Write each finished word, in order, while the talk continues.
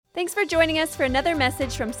Thanks for joining us for another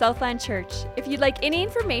message from Southland Church. If you'd like any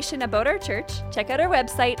information about our church, check out our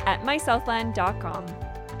website at mysouthland.com.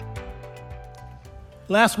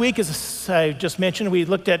 Last week, as I just mentioned, we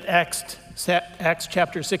looked at Acts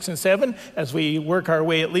chapter 6 and 7 as we work our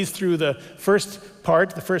way at least through the first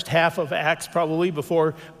part, the first half of Acts probably,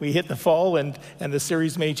 before we hit the fall and the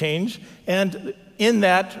series may change. And in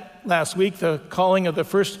that, last week, the calling of the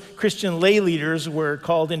first Christian lay leaders were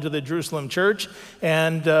called into the Jerusalem church,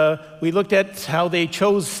 and we looked at how they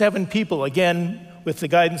chose 7 people, again, with the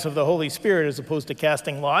guidance of the Holy Spirit as opposed to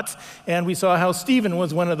casting lots. And we saw how Stephen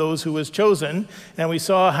was one of those who was chosen. And we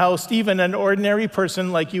saw how Stephen, an ordinary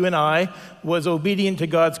person like you and I, was obedient to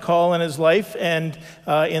God's call in his life, and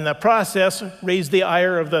in the process raised the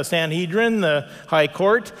ire of the Sanhedrin, the high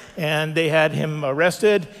court, and they had him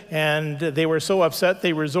arrested, and they were so upset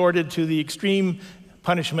they resorted to the extreme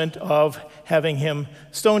punishment of having him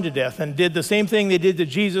stoned to death, and did the same thing they did to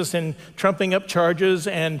Jesus in trumping up charges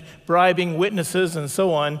and bribing witnesses and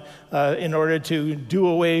so on in order to do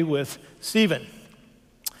away with Stephen.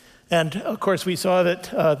 And of course, we saw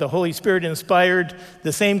that the Holy Spirit inspired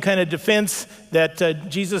the same kind of defense that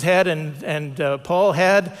Jesus had and Paul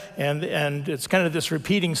had, and it's kind of this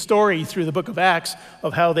repeating story through the book of Acts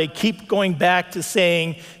of how they keep going back to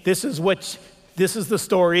saying, this is the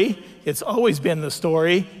story. It's always been the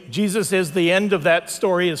story. Jesus is the end of that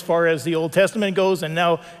story as far as the Old Testament goes, and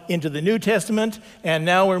now into the New Testament, and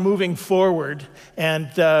now we're moving forward. And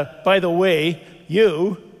by the way,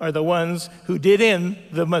 you are the ones who did in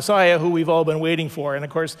the Messiah who we've all been waiting for. And of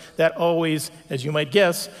course, that always, as you might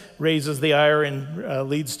guess, raises the ire and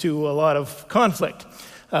leads to a lot of conflict.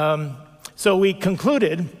 So we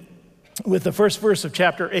concluded with the first verse of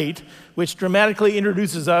chapter 8, which dramatically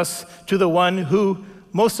introduces us to the one who,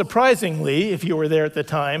 most surprisingly, if you were there at the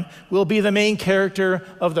time, will be the main character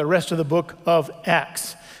of the rest of the book of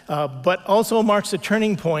Acts, but also marks a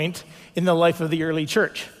turning point in the life of the early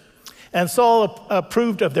church. And Saul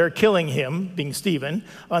approved of their killing him, being Stephen.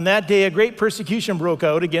 On that day, a great persecution broke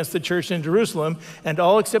out against the church in Jerusalem, and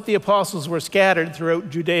all except the apostles were scattered throughout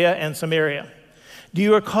Judea and Samaria. Do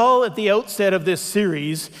you recall at the outset of this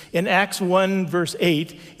series, in Acts 1, verse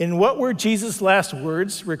 8, in what were Jesus' last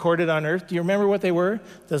words recorded on earth? Do you remember what they were?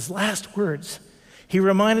 Those last words. He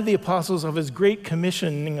reminded the apostles of his great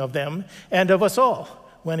commissioning of them and of us all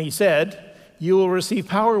when he said, "You will receive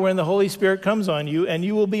power when the Holy Spirit comes on you, and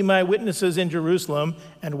you will be my witnesses in Jerusalem."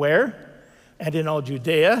 And where? And in all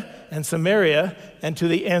Judea and Samaria and to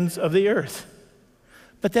the ends of the earth.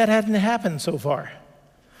 But that hadn't happened so far.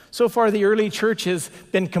 So far, the early church has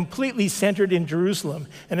been completely centered in Jerusalem,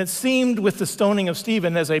 and it seemed with the stoning of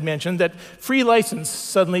Stephen, as I mentioned, that free license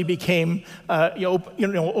suddenly became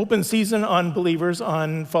open season on believers,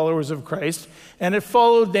 on followers of Christ, and it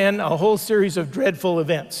followed then a whole series of dreadful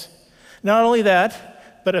events. Not only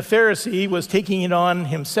that, but a Pharisee was taking it on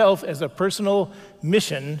himself as a personal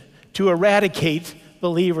mission to eradicate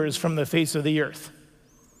believers from the face of the earth.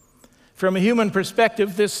 From a human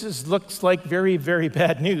perspective, this looks like very, very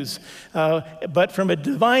bad news. But from a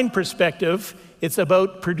divine perspective, it's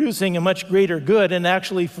about producing a much greater good and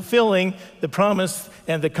actually fulfilling the promise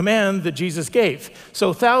and the command that Jesus gave.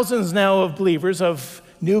 So thousands now of believers, of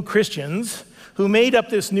new Christians, who made up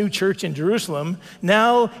this new church in Jerusalem,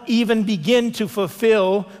 now even begin to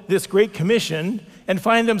fulfill this great commission and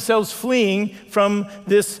find themselves fleeing from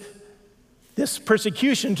this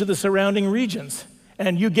persecution to the surrounding regions.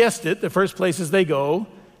 And you guessed it, the first places they go,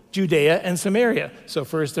 Judea and Samaria. So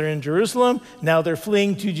first they're in Jerusalem, now they're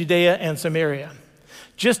fleeing to Judea and Samaria.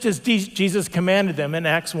 Just as Jesus commanded them in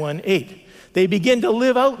Acts 1:8. They begin to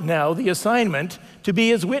live out now the assignment to be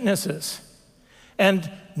his witnesses. And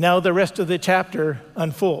now the rest of the chapter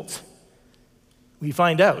unfolds. We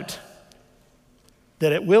find out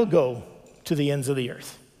that it will go to the ends of the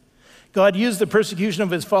earth. God used the persecution of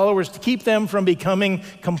his followers to keep them from becoming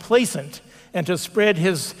complacent and to spread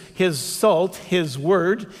his salt, his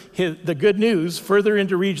word, the good news further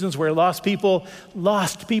into regions where lost people.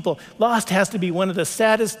 Lost has to be one of the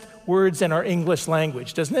saddest words in our English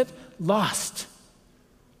language, doesn't it? Lost.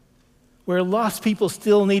 Where lost people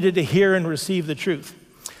still needed to hear and receive the truth.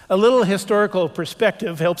 A little historical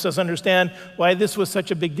perspective helps us understand why this was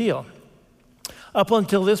such a big deal. Up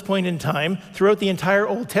until this point in time, throughout the entire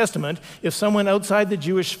Old Testament, if someone outside the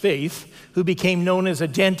Jewish faith, who became known as a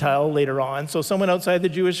Gentile later on, so someone outside the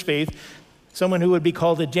Jewish faith, someone who would be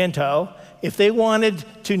called a Gentile, if they wanted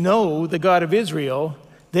to know the God of Israel,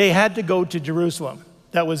 they had to go to Jerusalem.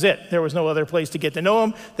 That was it. There was no other place to get to know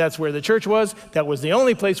him. That's where the church was. That was the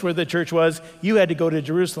only place where the church was. You had to go to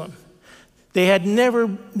Jerusalem. There had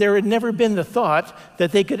never been the thought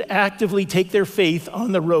that they could actively take their faith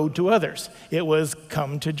on the road to others. It was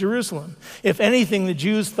come to Jerusalem. If anything, the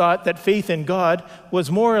Jews thought that faith in God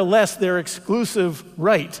was more or less their exclusive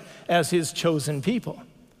right as his chosen people.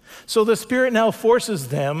 So the Spirit now forces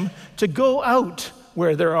them to go out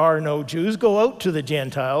where there are no Jews, go out to the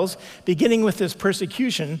Gentiles, beginning with this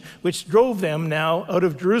persecution, which drove them now out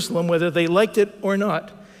of Jerusalem, whether they liked it or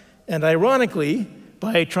not. And ironically,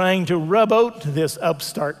 by trying to rub out this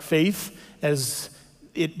upstart faith, as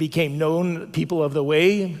it became known, people of the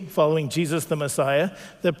way, following Jesus the Messiah,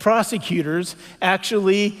 the prosecutors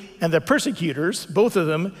actually, and the persecutors, both of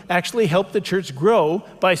them, actually helped the church grow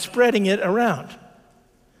by spreading it around.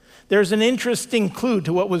 There's an interesting clue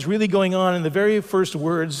to what was really going on in the very first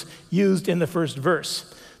words used in the first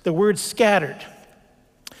verse. The word scattered.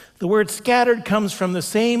 The word scattered comes from the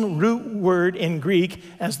same root word in Greek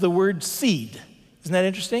as the word seed. Isn't that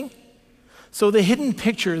interesting? So the hidden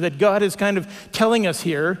picture that God is kind of telling us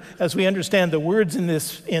here, as we understand the words in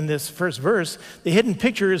this first verse, the hidden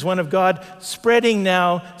picture is one of God spreading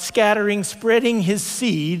now, scattering, spreading his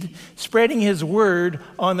seed, spreading his word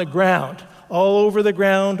on the ground, all over the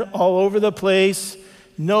ground, all over the place.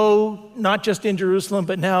 No, not just in Jerusalem,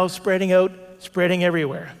 but now spreading out, spreading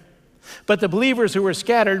everywhere. But the believers who were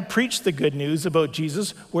scattered preached the good news about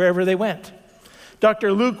Jesus wherever they went.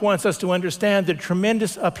 Dr. Luke wants us to understand the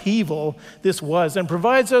tremendous upheaval this was and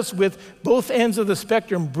provides us with both ends of the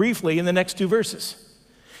spectrum briefly in the next two verses.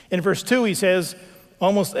 In verse 2, he says,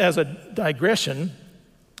 almost as a digression,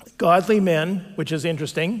 godly men, which is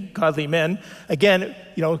interesting, godly men, again,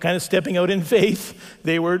 kind of stepping out in faith,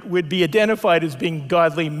 they would be identified as being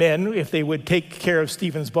godly men if they would take care of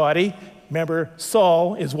Stephen's body. Remember,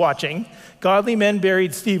 Saul is watching. Godly men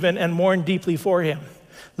buried Stephen and mourned deeply for him.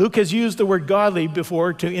 Luke has used the word godly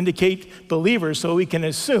before to indicate believers, so we can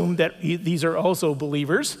assume that these are also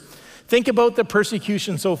believers. Think about the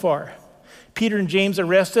persecution so far. Peter and James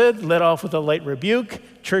arrested, let off with a light rebuke,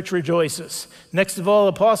 church rejoices. Next of all,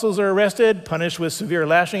 apostles are arrested, punished with severe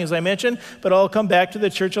lashing, as I mentioned, but all come back to the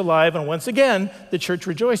church alive, and once again, the church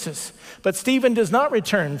rejoices. But Stephen does not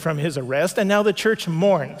return from his arrest, and now the church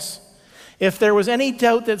mourns. If there was any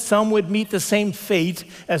doubt that some would meet the same fate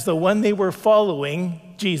as the one they were following,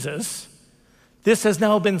 Jesus, this has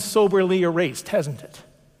now been soberly erased, hasn't it?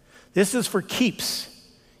 This is for keeps.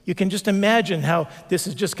 You can just imagine how this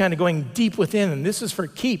is just kind of going deep within, and this is for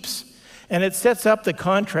keeps. And it sets up the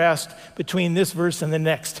contrast between this verse and the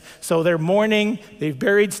next. So they're mourning, they've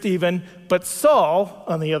buried Stephen, but Saul,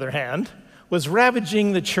 on the other hand, was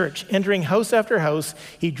ravaging the church, entering house after house.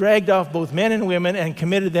 He dragged off both men and women and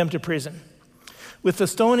committed them to prison. With the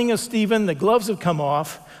stoning of Stephen, the gloves have come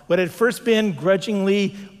off. What had first been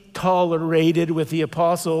grudgingly tolerated with the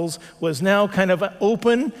apostles was now kind of an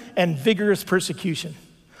open and vigorous persecution.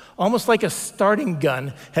 Almost like a starting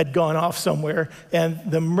gun had gone off somewhere, and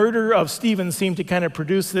the murder of Stephen seemed to kind of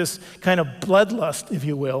produce this kind of bloodlust, if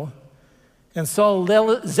you will. And Saul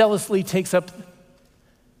zealously takes up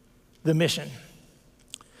the mission.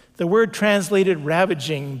 The word translated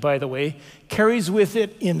ravaging, by the way, carries with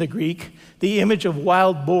it in the Greek the image of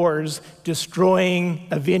wild boars destroying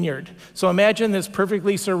a vineyard. So imagine this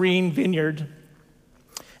perfectly serene vineyard,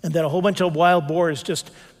 and then a whole bunch of wild boars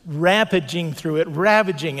just rampaging through it,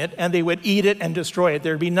 ravaging it, and they would eat it and destroy it.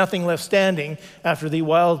 There'd be nothing left standing after the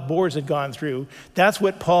wild boars had gone through. That's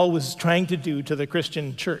what Paul was trying to do to the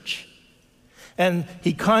Christian church. And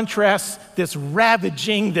he contrasts this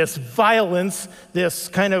ravaging, this violence, this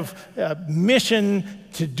kind of mission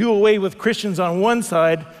to do away with Christians on one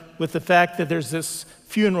side with the fact that there's this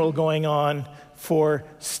funeral going on for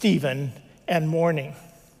Stephen and mourning.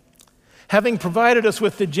 Having provided us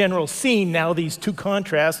with the general scene, now these two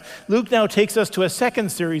contrasts, Luke now takes us to a second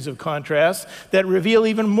series of contrasts that reveal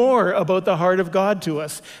even more about the heart of God to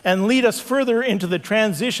us and lead us further into the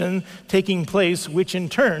transition taking place, which in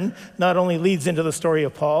turn not only leads into the story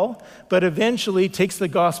of Paul, but eventually takes the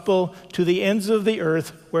gospel to the ends of the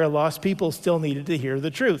earth where lost people still needed to hear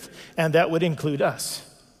the truth, and that would include us.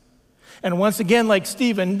 And once again, like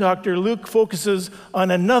Stephen, Dr. Luke focuses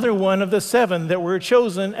on another one of the 7 that were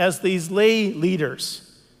chosen as these lay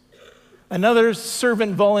leaders. Another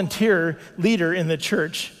servant volunteer leader in the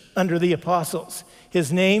church under the apostles.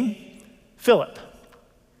 His name, Philip.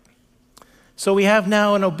 So we have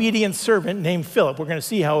now an obedient servant named Philip. We're going to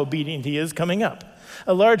see how obedient he is coming up.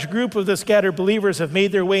 A large group of the scattered believers have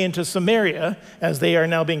made their way into Samaria. As they are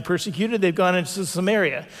now being persecuted, they've gone into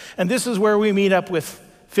Samaria. And this is where we meet up with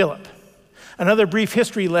Philip. Another brief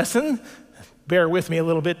history lesson. bear with me a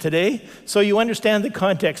little bit today so you understand the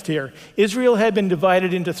context here. Israel had been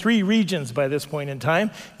divided into 3 regions by this point in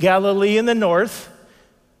time: Galilee in the north,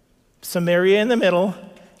 Samaria in the middle,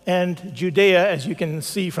 and Judea, as you can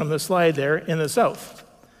see from the slide there, in the south.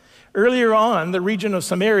 Earlier on, the region of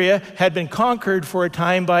Samaria had been conquered for a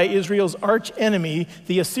time by Israel's arch enemy,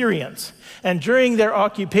 the Assyrians. And during their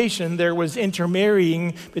occupation, there was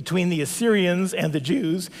intermarrying between the Assyrians and the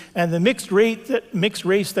Jews, and the mixed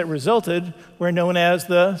race that resulted were known as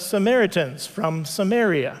the Samaritans from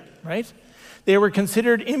Samaria, right? They were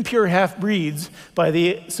considered impure half-breeds by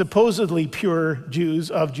the supposedly pure Jews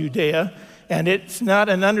of Judea, and it's not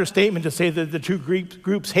an understatement to say that the two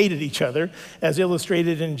groups hated each other, as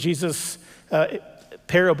illustrated in Jesus'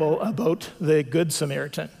 parable about the Good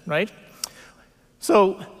Samaritan, right?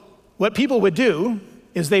 So what people would do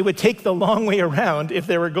is they would take the long way around if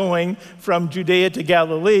they were going from Judea to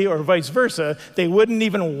Galilee or vice versa. They wouldn't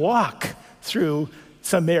even walk through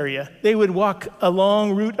Samaria. They would walk a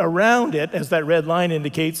long route around it, as that red line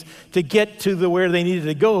indicates, to get to where they needed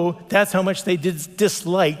to go. That's how much they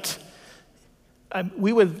disliked.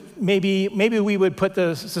 We would maybe we would put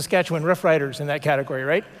the Saskatchewan Roughriders in that category,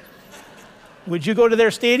 right? Would you go to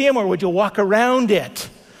their stadium or would you walk around it,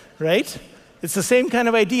 right? It's the same kind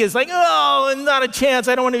of idea. It's like, oh, not a chance.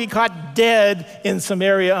 I don't want to be caught dead in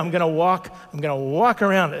Samaria. I'm going to walk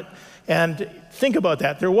around it. And think about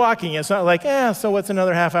that. They're walking. It's not like, so what's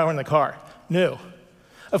another half hour in the car? No.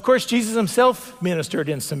 Of course, Jesus himself ministered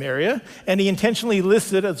in Samaria, and he intentionally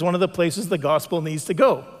listed it as one of the places the gospel needs to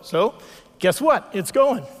go. So guess what? It's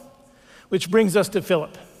going. Which brings us to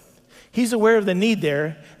Philip. He's aware of the need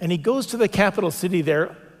there, and he goes to the capital city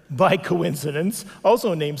there by coincidence,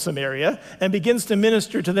 also named Samaria, and begins to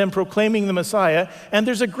minister to them, proclaiming the Messiah, and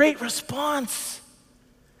there's a great response.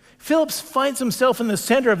 Philip finds himself in the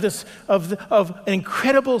center of an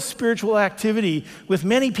incredible spiritual activity with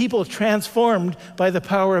many people transformed by the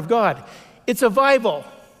power of God. It's a revival.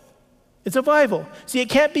 It's a revival. See, it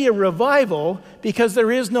can't be a revival because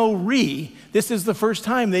there is no This is the first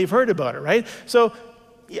time they've heard about it, right? So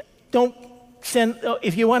don't send,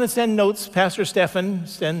 if you want to send notes, Pastor Stefan,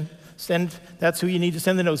 send, that's who you need to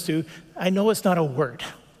send the notes to. I know it's not a word,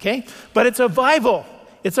 okay? But it's a revival.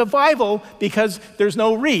 It's a revival because there's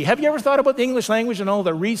no Have you ever thought about the English language and all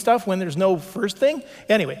the stuff when there's no first thing?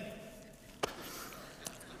 Anyway,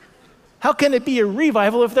 how can it be a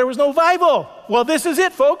revival if there was no Bible? Well, this is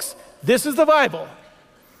it, folks. This is the Bible.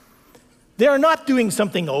 They're not doing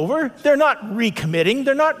something over. They're not recommitting.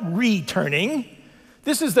 They're not returning.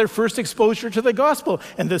 This is their first exposure to the gospel,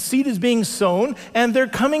 and the seed is being sown, and they're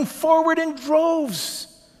coming forward in droves.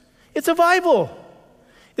 It's a Bible.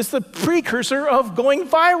 It's the precursor of going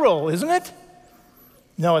viral, isn't it?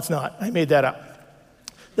 No, it's not. I made that up.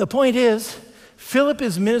 The point is, Philip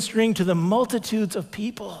is ministering to the multitudes of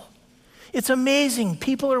people. It's amazing.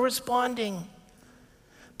 People are responding.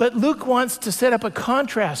 But Luke wants to set up a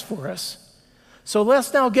contrast for us. So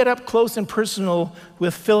let's now get up close and personal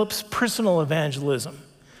with Philip's personal evangelism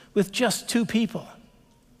with just 2 people.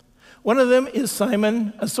 One of them is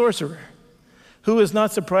Simon, a sorcerer, who is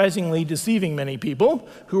not surprisingly deceiving many people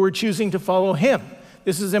who are choosing to follow him.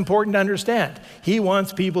 This is important to understand. He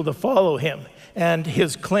wants people to follow him and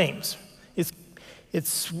his claims. This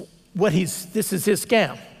is his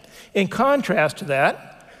scam. In contrast to that,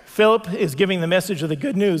 Philip is giving the message of the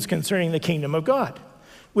good news concerning the kingdom of God,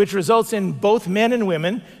 which results in both men and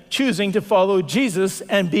women choosing to follow Jesus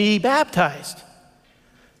and be baptized.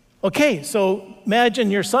 Okay, so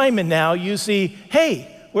imagine you're Simon now. You see,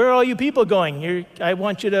 hey, where are all you people going? I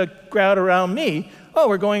want you to crowd around me. Oh,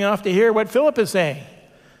 we're going off to hear what Philip is saying.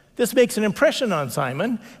 This makes an impression on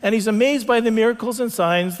Simon, and he's amazed by the miracles and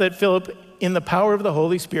signs that Philip, in the power of the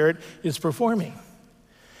Holy Spirit, is performing.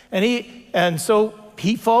 And so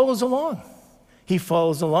he follows along. He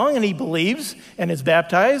follows along and he believes and is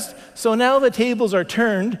baptized. So now the tables are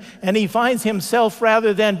turned and he finds himself,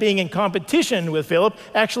 rather than being in competition with Philip,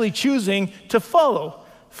 actually choosing to follow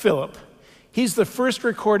Philip. He's the first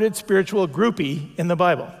recorded spiritual groupie in the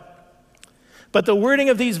Bible. But the wording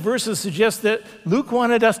of these verses suggests that Luke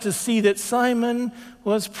wanted us to see that Simon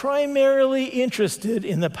was primarily interested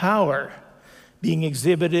in the power being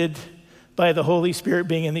exhibited by the Holy Spirit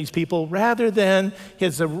being in these people, rather than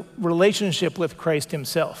his relationship with Christ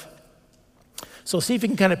himself. So see if you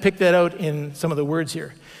can kind of pick that out in some of the words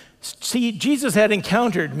here. See, Jesus had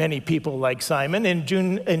encountered many people like Simon.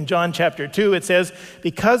 In John chapter 2, it says,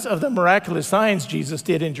 because of the miraculous signs Jesus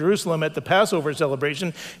did in Jerusalem at the Passover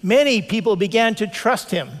celebration, many people began to trust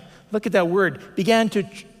him. Look at that word, began to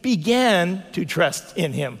began to trust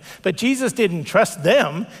in him. But Jesus didn't trust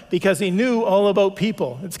them because he knew all about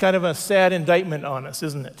people. It's kind of a sad indictment on us,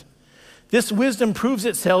 isn't it? This wisdom proves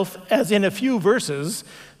itself as in a few verses,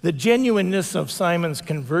 the genuineness of Simon's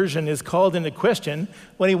conversion is called into question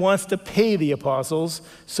when he wants to pay the apostles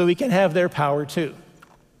so he can have their power too.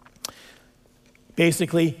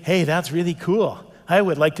 Basically, hey, that's really cool. I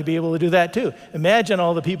would like to be able to do that too. Imagine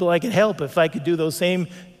all the people I could help if I could do those same,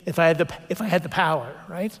 if I had the power,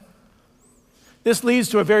 right? This leads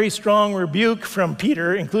to a very strong rebuke from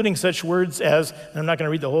Peter, including such words as, and I'm not going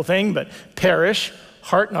to read the whole thing, but perish,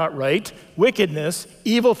 heart not right, wickedness,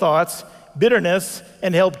 evil thoughts, bitterness,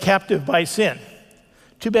 and held captive by sin.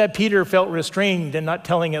 Too bad Peter felt restrained and not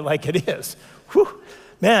telling it like it is. Whew.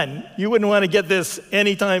 Man, you wouldn't want to get this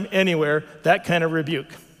anytime, anywhere, that kind of rebuke.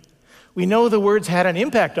 We know the words had an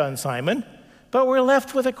impact on Simon, but we're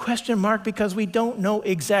left with a question mark because we don't know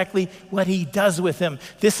exactly what he does with them.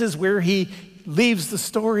 This is where he leaves the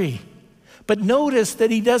story. But notice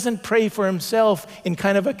that he doesn't pray for himself in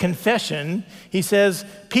kind of a confession. He says,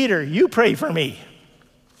 Peter, you pray for me.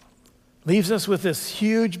 Leaves us with this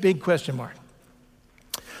huge, big question mark.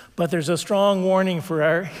 But there's a strong warning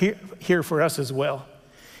here for us as well.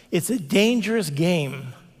 It's a dangerous game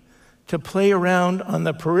to play around on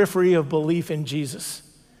the periphery of belief in Jesus,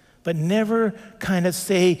 but never kind of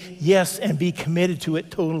say yes and be committed to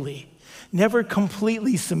it totally. Never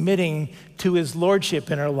completely submitting to his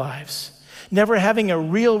lordship in our lives. Never having a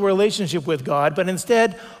real relationship with God, but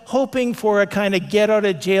instead hoping for a kind of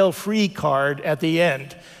get-out-of-jail-free card at the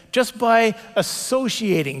end. Just by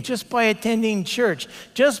associating, just by attending church,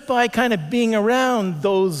 just by kind of being around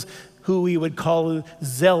those who we would call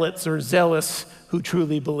zealots or zealous who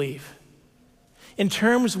truly believe. In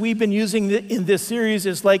terms we've been using in this series,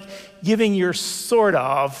 it's like giving your sort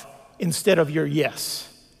of instead of your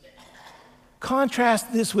yes.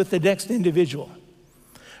 Contrast this with the next individual.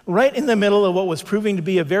 Right in the middle of what was proving to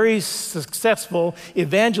be a very successful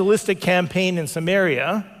evangelistic campaign in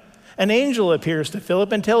Samaria, an angel appears to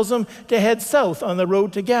Philip and tells him to head south on the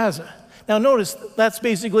road to Gaza. Now notice, that's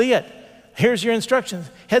basically it. Here's your instructions.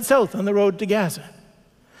 Head south on the road to Gaza.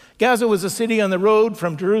 Gaza was a city on the road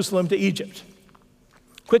from Jerusalem to Egypt.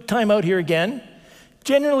 Quick time out here again.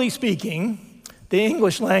 Generally speaking, the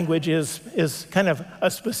English language is kind of a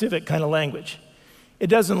specific kind of language. It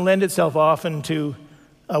doesn't lend itself often to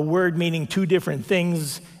a word meaning two different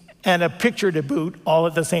things and a picture to boot all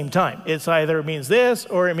at the same time. It's either means this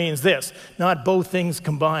or it means this, not both things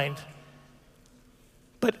combined.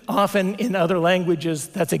 But often in other languages,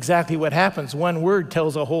 that's exactly what happens. One word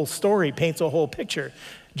tells a whole story, paints a whole picture.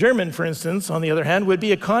 German, for instance, on the other hand, would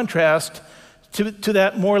be a contrast to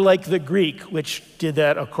that more like the Greek, which did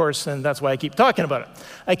that, of course, and that's why I keep talking about it.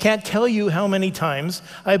 I can't tell you how many times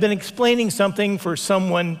I've been explaining something for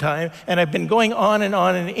someone time, and I've been going on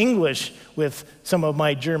in English with some of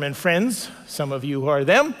my German friends, some of you who are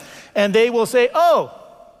them, and they will say, oh,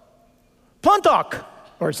 Pontok,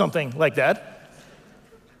 or something like that.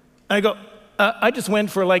 I go, I just went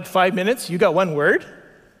for like 5 minutes. You got one word?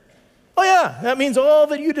 Oh yeah, that means all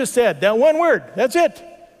that you just said. That one word, that's it.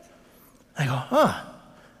 I go,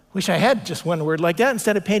 wish I had just one word like that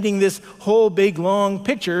instead of painting this whole big long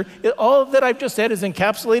picture. All that I've just said is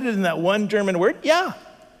encapsulated in that one German word? Yeah.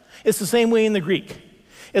 It's the same way in the Greek.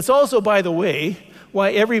 It's also, by the way,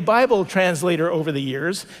 why every Bible translator over the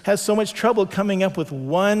years has so much trouble coming up with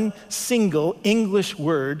one single English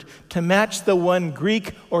word to match the one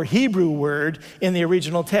Greek or Hebrew word in the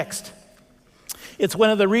original text. It's one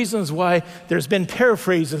of the reasons why there's been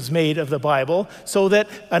paraphrases made of the Bible so that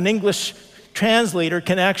an English translator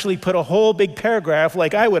can actually put a whole big paragraph,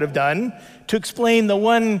 like I would have done, to explain the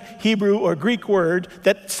one Hebrew or Greek word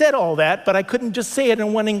that said all that, but I couldn't just say it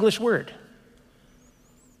in one English word.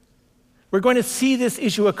 We're going to see this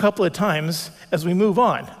issue a couple of times as we move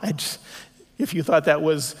on. If you thought that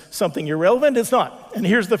was something irrelevant, it's not. And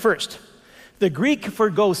here's the first. The Greek for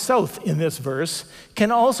go south in this verse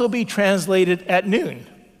can also be translated at noon.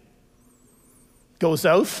 Go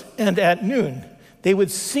south and at noon. They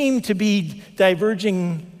would seem to be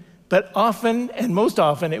diverging, but often, and most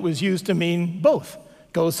often, it was used to mean both.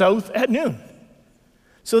 Go south at noon.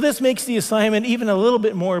 So this makes the assignment even a little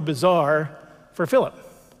bit more bizarre for Philip.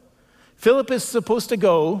 Philip is supposed to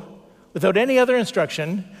go, without any other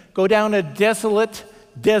instruction, go down a desolate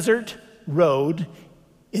desert road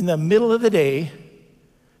in the middle of the day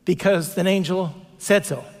because an angel said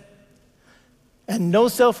so. And no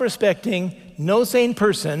self-respecting, no sane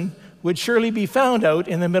person would surely be found out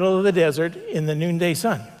in the middle of the desert in the noonday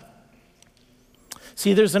sun.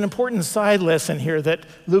 See, there's an important side lesson here that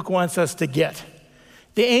Luke wants us to get.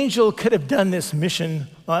 The angel could have done this mission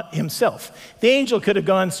himself. The angel could have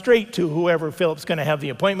gone straight to whoever Philip's going to have the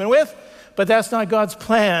appointment with, but that's not God's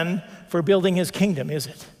plan for building his kingdom, is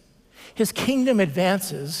it? His kingdom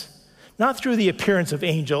advances not through the appearance of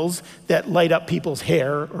angels that light up people's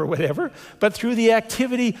hair or whatever, but through the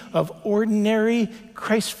activity of ordinary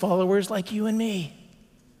Christ followers like you and me.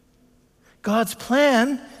 God's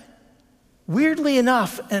plan, weirdly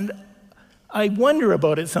enough, and I wonder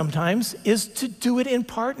about it sometimes, is to do it in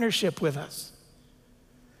partnership with us.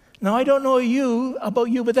 Now, I don't know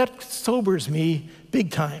about you, but that sobers me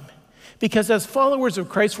big time. Because as followers of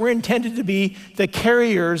Christ, we're intended to be the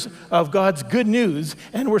carriers of God's good news,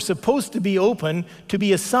 and we're supposed to be open to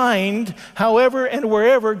be assigned however and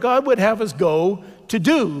wherever God would have us go to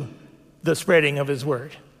do the spreading of his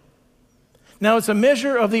word. Now, it's a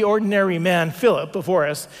measure of the ordinary man, Philip, before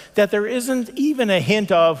us, that there isn't even a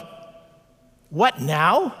hint of, what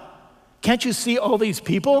now? Can't you see all these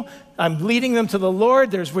people? I'm leading them to the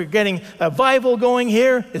Lord. We're getting a revival going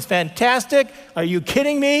here. It's fantastic. Are you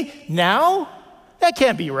kidding me? Now? That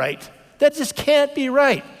can't be right. That just can't be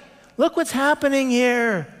right. Look what's happening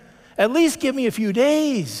here. At least give me a few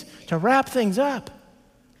days to wrap things up.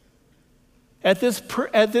 At this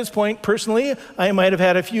point, personally, I might have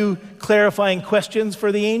had a few clarifying questions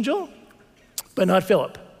for the angel, but not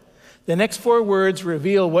Philip. The next 4 words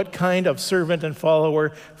reveal what kind of servant and follower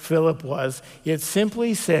Philip was. It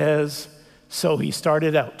simply says, so he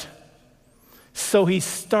started out. So he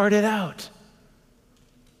started out.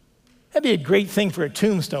 That'd be a great thing for a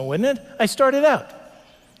tombstone, wouldn't it? I started out.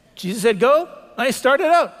 Jesus said, go. I started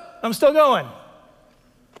out. I'm still going.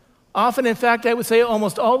 Often, in fact, I would say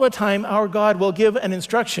almost all the time, our God will give an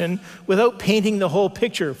instruction without painting the whole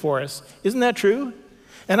picture for us. Isn't that true?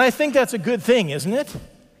 And I think that's a good thing, isn't it?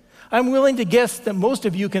 I'm willing to guess that most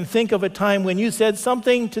of you can think of a time when you said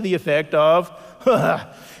something to the effect of,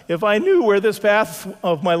 if I knew where this path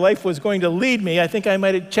of my life was going to lead me, I think I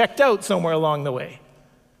might have checked out somewhere along the way.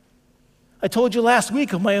 I told you last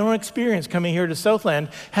week of my own experience coming here to Southland,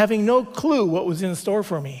 having no clue what was in store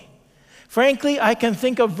for me. Frankly, I can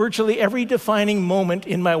think of virtually every defining moment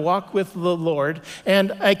in my walk with the Lord,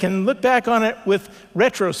 and I can look back on it with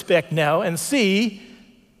retrospect now and see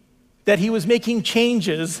that he was making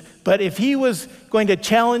changes, but if he was going to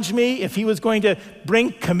challenge me, if he was going to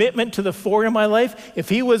bring commitment to the fore in my life, if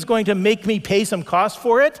he was going to make me pay some cost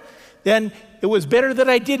for it, then it was better that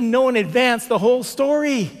I didn't know in advance the whole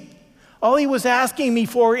story. All he was asking me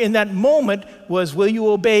for in that moment was, will you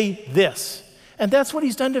obey this? And that's what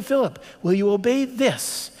he's done to Philip. Will you obey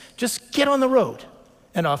this? Just get on the road.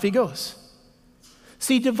 And off he goes.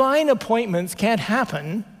 See, divine appointments can't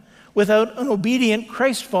happen without an obedient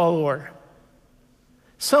Christ follower.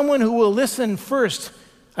 Someone who will listen first,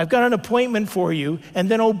 I've got an appointment for you, and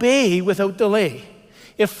then obey without delay.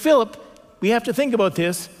 If Philip, we have to think about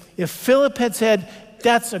this, if Philip had said,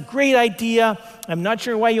 that's a great idea, I'm not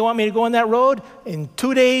sure why you want me to go on that road, in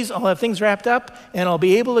 2 days I'll have things wrapped up and I'll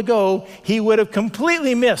be able to go, he would have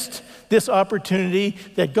completely missed this opportunity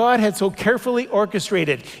that God had so carefully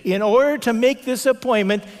orchestrated. In order to make this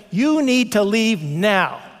appointment, you need to leave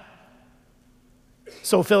now.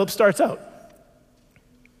 So Philip starts out.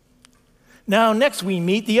 Now, next we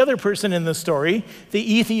meet the other person in the story,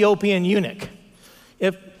 the Ethiopian eunuch.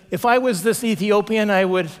 If I was this Ethiopian, I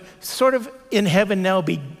would sort of in heaven now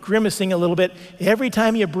be grimacing a little bit every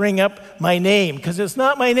time you bring up my name, because it's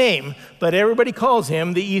not my name, but everybody calls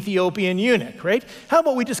him the Ethiopian eunuch, right? How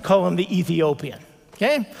about we just call him the Ethiopian,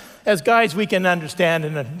 okay? As guys, we can understand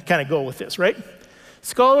and kind of go with this, right?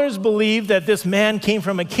 Scholars believe that this man came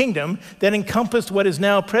from a kingdom that encompassed what is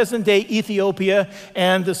now present-day Ethiopia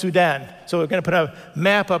and the Sudan. So we're going to put a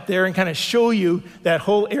map up there and kind of show you that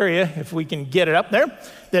whole area, if we can get it up there,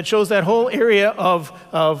 that shows that whole area of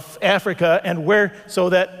Africa and where, so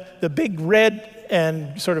that the big red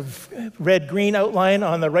and sort of red-green outline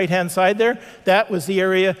on the right-hand side there, that was the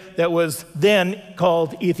area that was then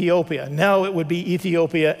called Ethiopia. Now it would be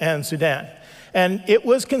Ethiopia and Sudan. And it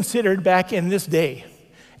was considered back in this day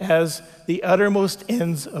as the uttermost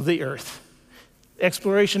ends of the earth.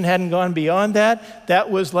 Exploration hadn't gone beyond that. That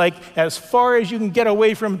was like as far as you can get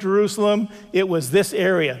away from Jerusalem, it was this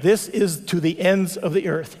area. This is to the ends of the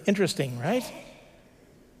earth. Interesting, right?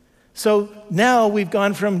 So now we've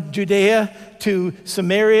gone from Judea to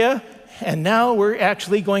Samaria, and now we're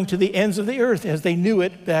actually going to the ends of the earth as they knew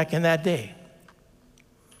it back in that day.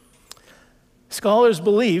 Scholars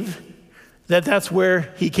believe that that's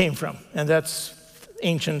where he came from, and that's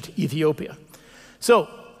ancient Ethiopia. So,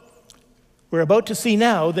 we're about to see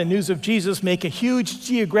now the news of Jesus make a huge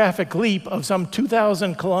geographic leap of some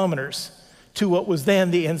 2,000 kilometers to what was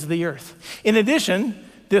then the ends of the earth. In addition,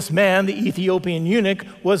 this man, the Ethiopian eunuch,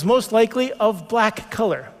 was most likely of black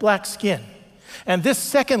color, black skin. And this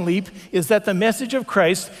second leap is that the message of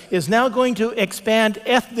Christ is now going to expand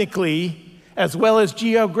ethnically as well as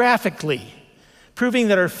geographically, proving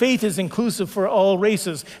that our faith is inclusive for all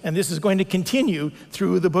races, and this is going to continue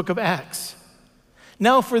through the book of Acts.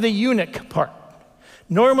 Now for the eunuch part.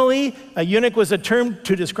 Normally, a eunuch was a term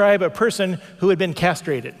to describe a person who had been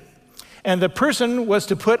castrated. And the person was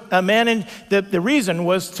to put a man in, the reason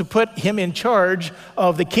was to put him in charge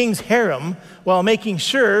of the king's harem while making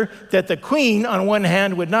sure that the queen, on one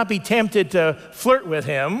hand, would not be tempted to flirt with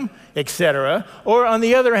him, etc., or on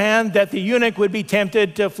the other hand, that the eunuch would be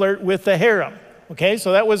tempted to flirt with the harem. Okay,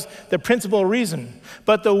 so that was the principal reason.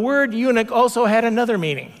 But the word eunuch also had another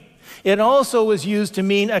meaning. It also was used to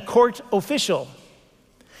mean a court official.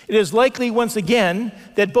 It is likely, once again,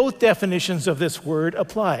 that both definitions of this word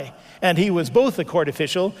apply, and he was both a court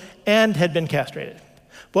official and had been castrated.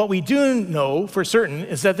 What we do know for certain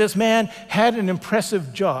is that this man had an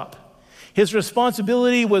impressive job. His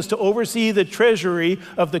responsibility was to oversee the treasury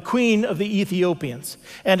of the queen of the Ethiopians,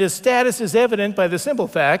 and his status is evident by the simple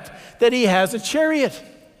fact that he has a chariot.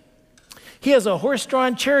 He has a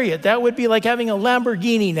horse-drawn chariot. That would be like having a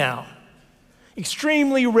Lamborghini now.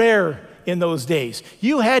 Extremely rare in those days.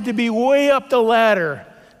 You had to be way up the ladder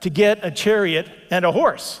to get a chariot and a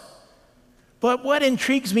horse. But what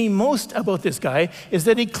intrigues me most about this guy is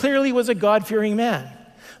that he clearly was a God-fearing man.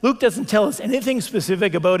 Luke doesn't tell us anything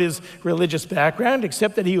specific about his religious background,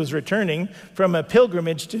 except that he was returning from a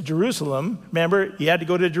pilgrimage to Jerusalem. Remember, he had to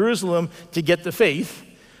go to Jerusalem to get the faith,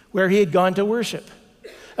 where he had gone to worship.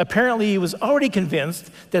 Apparently, he was already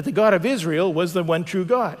convinced that the God of Israel was the one true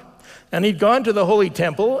God. And he'd gone to the Holy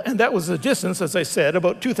Temple, and that was a distance, as I said,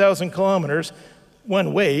 about 2,000 kilometers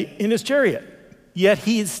one way in his chariot. Yet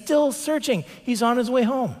he is still searching. He's on his way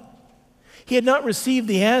home. He had not received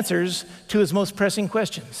the answers to his most pressing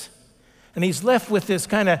questions. And he's left with this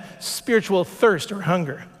kind of spiritual thirst or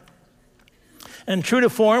hunger. And true to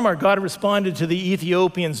form, our God responded to the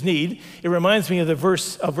Ethiopian's need. It reminds me of the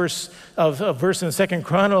verse in 2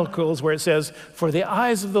 Chronicles where it says, "For the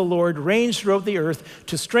eyes of the Lord range throughout the earth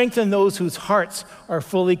to strengthen those whose hearts are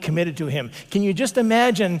fully committed to him." Can you just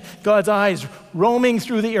imagine God's eyes roaming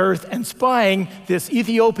through the earth and spying this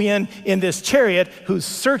Ethiopian in this chariot who's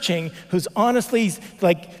searching, who's honestly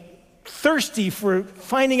thirsty for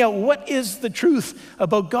finding out what is the truth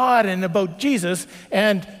about God and about Jesus,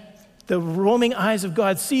 and the roaming eyes of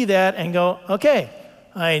God see that and go, okay,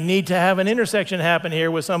 I need to have an intersection happen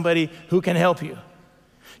here with somebody who can help you.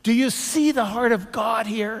 Do you see the heart of God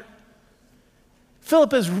here?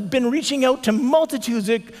 Philip has been reaching out to multitudes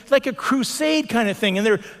like a crusade kind of thing, and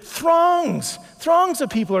there are throngs of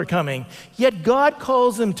people are coming. Yet God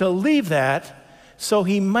calls them to leave that so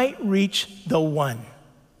he might reach the one.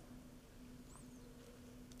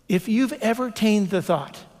 If you've ever entertained the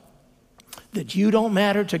thought that you don't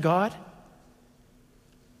matter to God,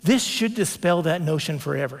 this should dispel that notion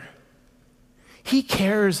forever. He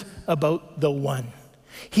cares about the one.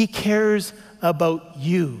 He cares about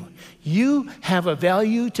you. You have a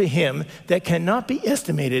value to him that cannot be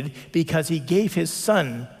estimated because he gave his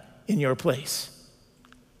son in your place.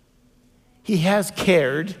 He has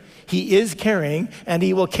cared, he is caring, and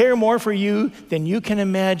he will care more for you than you can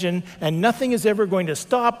imagine, and nothing is ever going to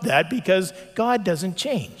stop that because God doesn't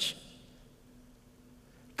change.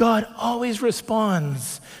 God always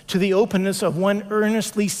responds to the openness of one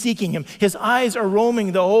earnestly seeking him. His eyes are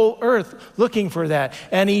roaming the whole earth looking for that.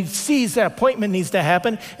 And he sees that appointment needs to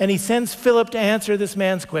happen, and he sends Philip to answer this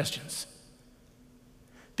man's questions.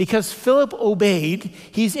 Because Philip obeyed,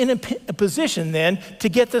 he's in a position then to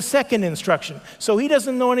get the second instruction. So he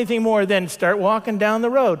doesn't know anything more than start walking down the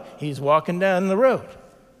road. He's walking down the road.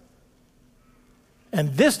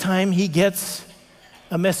 And this time he gets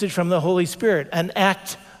a message from the Holy Spirit, an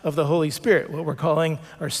act of the Holy Spirit, what we're calling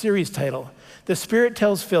our series title. The Spirit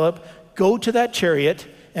tells Philip, go to that chariot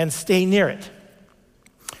and stay near it.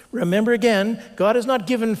 Remember again, God has not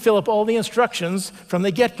given Philip all the instructions from the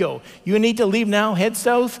get-go. You need to leave now, head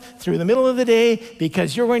south through the middle of the day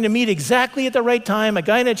because you're going to meet exactly at the right time a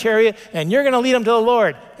guy in a chariot and you're going to lead him to the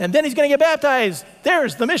Lord. And then he's going to get baptized.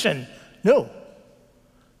 There's the mission. No.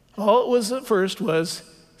 All it was at first was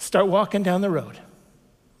start walking down the road.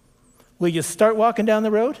 Will you start walking down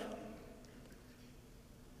the road?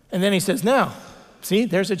 And then he says, now, see,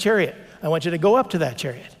 there's a chariot. I want you to go up to that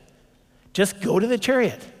chariot. Just go to the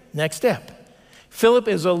chariot. Next step. Philip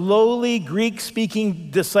is a lowly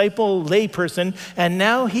Greek-speaking disciple layperson, and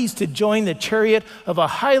now he's to join the chariot of a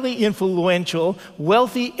highly influential,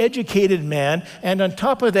 wealthy, educated man, and on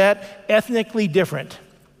top of that, ethnically different.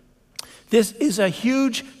 This is a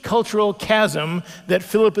huge cultural chasm that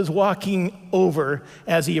Philip is walking over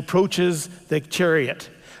as he approaches the chariot.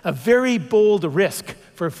 A very bold risk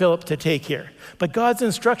for Philip to take here. But God's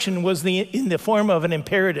instruction was in the form of an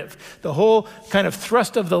imperative. The whole kind of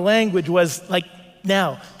thrust of the language was like,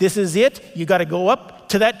 now, this is it. You got to go up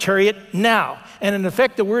to that chariot now. And in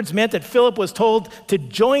effect, the words meant that Philip was told to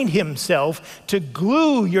join himself, to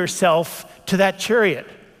glue yourself to that chariot.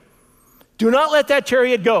 Do not let that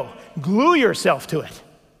chariot go. Glue yourself to it.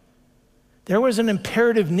 There was an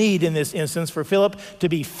imperative need in this instance for Philip to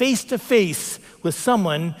be face to face with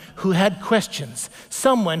someone who had questions,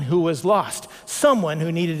 someone who was lost, someone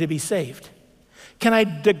who needed to be saved. Can I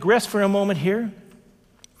digress for a moment here?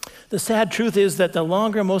 The sad truth is that the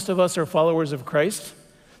longer most of us are followers of Christ,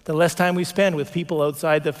 the less time we spend with people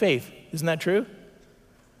outside the faith. Isn't that true?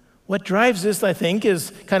 What drives this, I think,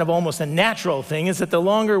 is kind of almost a natural thing, is that the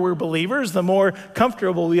longer we're believers, the more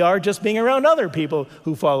comfortable we are just being around other people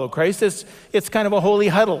who follow Christ. It's kind of a holy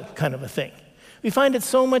huddle kind of a thing. We find it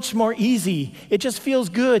so much more easy. It just feels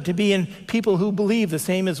good to be in people who believe the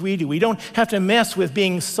same as we do. We don't have to mess with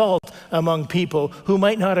being salt among people who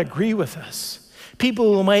might not agree with us.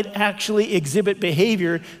 People who might actually exhibit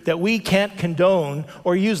behavior that we can't condone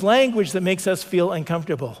or use language that makes us feel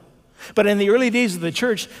uncomfortable. But in the early days of the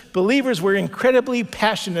church, believers were incredibly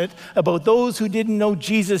passionate about those who didn't know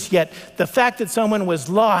Jesus yet. The fact that someone was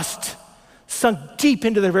lost sunk deep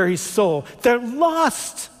into their very soul. They're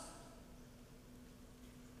lost.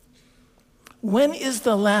 When is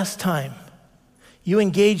the last time you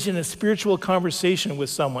engaged in a spiritual conversation with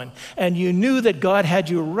someone and you knew that God had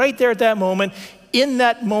you right there at that moment, in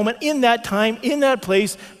that time, in that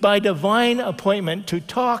place, by divine appointment to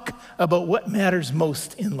talk about what matters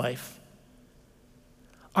most in life?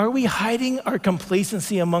 Are we hiding our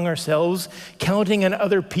complacency among ourselves, counting on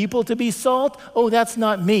other people to be salt? Oh, that's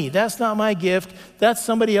not me. That's not my gift. That's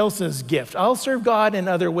somebody else's gift. I'll serve God in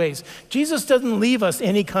other ways. Jesus doesn't leave us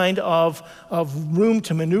any kind of room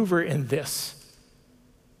to maneuver in this.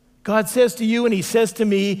 God says to you and he says to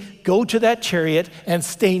me, go to that chariot and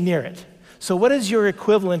stay near it. So what is your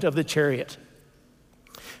equivalent of the chariot?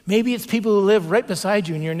 Maybe it's people who live right beside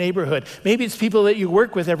you in your neighborhood. Maybe it's people that you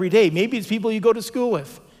work with every day. Maybe it's people you go to school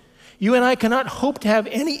with. You and I cannot hope to have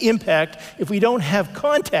any impact if we don't have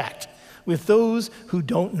contact with those who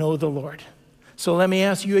don't know the Lord. So let me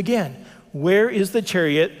ask you again, where is the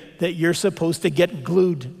chariot that you're supposed to get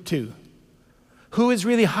glued to? Who is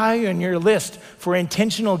really high on your list for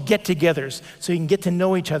intentional get-togethers so you can get to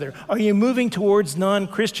know each other? Are you moving towards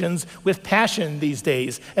non-Christians with passion these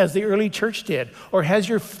days, as the early church did? Or has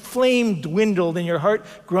your flame dwindled and your heart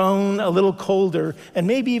grown a little colder and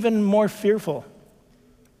maybe even more fearful?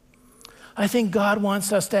 I think God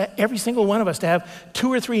wants us to, every single one of us, to have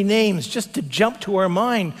 2 or 3 names just to jump to our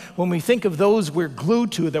mind when we think of those we're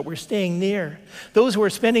glued to, that we're staying near. Those we're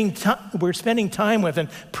spending time with and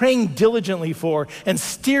praying diligently for and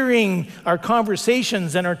steering our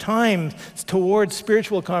conversations and our time towards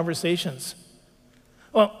spiritual conversations.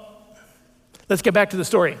 Well, let's get back to the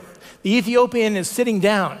story. The Ethiopian is sitting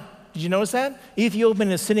down. Did you notice that? The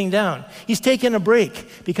Ethiopian is sitting down. He's taking a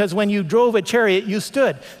break because when you drove a chariot, you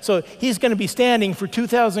stood. So he's going to be standing for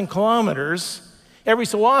 2,000 kilometers. Every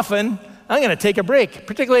so often, I'm going to take a break,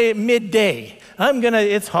 particularly at midday.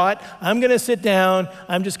 It's hot. I'm going to sit down.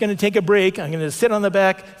 I'm just going to take a break. I'm going to sit on the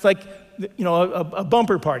back. It's like, a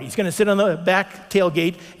bumper party. He's going to sit on the back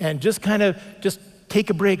tailgate and just take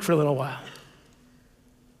a break for a little while.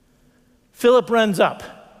 Philip runs up.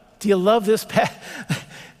 Do you love this?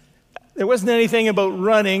 There wasn't anything about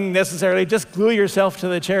running necessarily. Just glue yourself to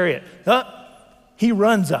the chariot. He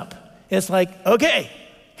runs up. It's like, okay,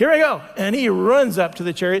 here I go. And he runs up to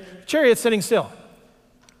the chariot. The chariot's sitting still.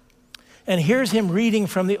 And here's him reading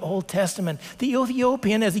from the Old Testament. The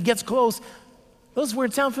Ethiopian, as he gets close, those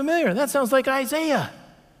words sound familiar. That sounds like Isaiah.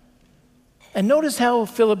 And notice how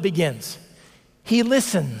Philip begins. He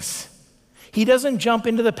listens. He doesn't jump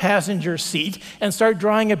into the passenger seat and start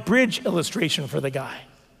drawing a bridge illustration for the guy.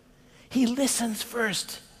 He listens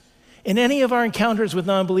first. In any of our encounters with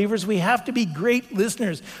non-believers, we have to be great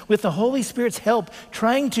listeners with the Holy Spirit's help,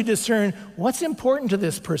 trying to discern what's important to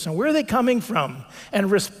this person, where are they coming from,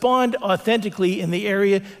 and respond authentically in the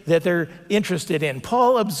area that they're interested in.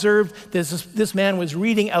 Paul observed this man was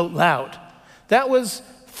reading out loud.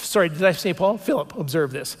 Did I say Paul? Philip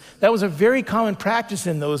observed this. That was a very common practice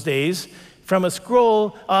in those days. From a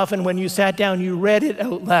scroll, often when you sat down, you read it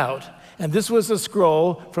out loud. and this was a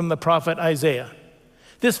scroll from the prophet Isaiah.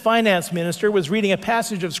 This finance minister was reading a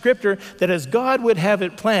passage of Scripture that, as God would have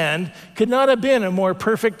it planned, could not have been a more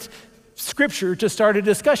perfect Scripture to start a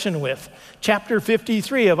discussion with. Chapter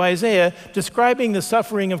 53 of Isaiah, describing the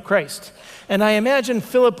suffering of Christ. And I imagine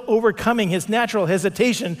Philip overcoming his natural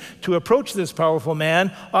hesitation to approach this powerful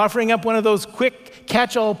man, offering up one of those quick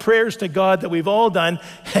catch-all prayers to God that we've all done.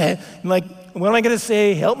 Like, what am I going to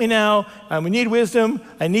say? Help me now. We need wisdom.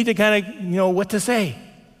 I need to kind of know what to say.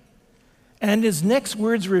 And his next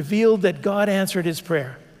words revealed that God answered his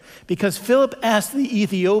prayer, because Philip asked the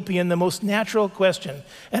Ethiopian the most natural question,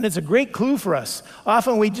 and it's a great clue for us.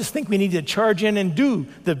 Often we just think we need to charge in and do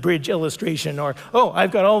the bridge illustration, or, oh, I've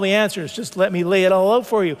got all the answers, just let me lay it all out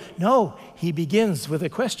for you. No, he begins with a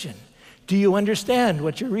question. Do you understand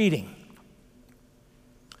what you're reading?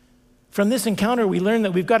 From this encounter, we learn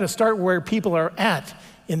that we've got to start where people are at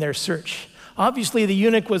in their search. Obviously, the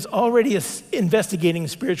eunuch was already investigating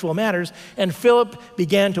spiritual matters, and Philip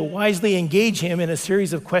began to wisely engage him in a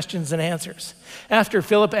series of questions and answers. After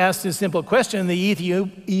Philip asked his simple question, the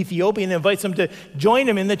Ethiopian invites him to join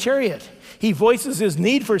him in the chariot. He voices his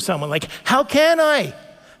need for someone, like, how can I?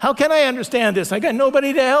 How can I understand this? I got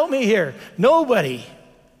nobody to help me here. Nobody.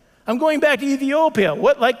 I'm going back to Ethiopia.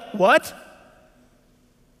 What?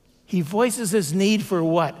 He voices his need for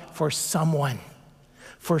what? For someone.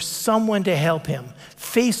 For someone to help him,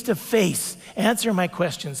 face to face, answer my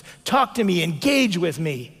questions, talk to me, engage with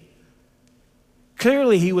me.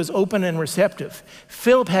 Clearly, he was open and receptive.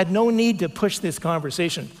 Philip had no need to push this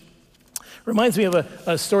conversation. Reminds me of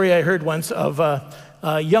a story I heard once of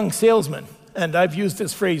a young salesman, and I've used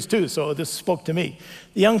this phrase too, so this spoke to me.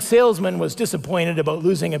 The young salesman was disappointed about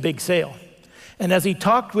losing a big sale. And as he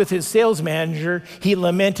talked with his sales manager, he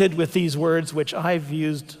lamented with these words, which I've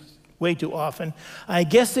used way too often. I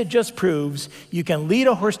guess it just proves you can lead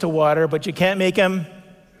a horse to water, but you can't make him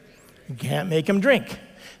drink.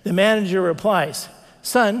 The manager replies,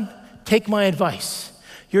 son, take my advice.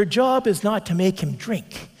 Your job is not to make him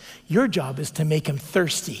drink. Your job is to make him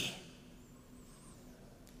thirsty.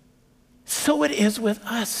 So it is with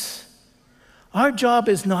us. Our job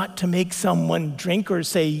is not to make someone drink or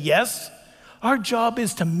say yes. Our job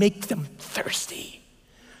is to make them thirsty.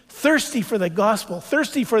 Thirsty for the gospel,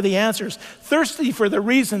 thirsty for the answers, thirsty for the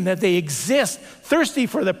reason that they exist, thirsty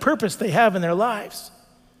for the purpose they have in their lives.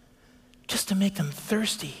 Just to make them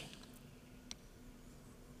thirsty.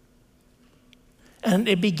 And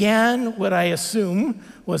it began what I assume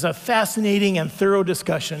was a fascinating and thorough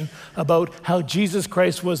discussion about how Jesus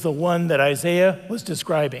Christ was the one that Isaiah was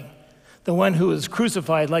describing, the one who was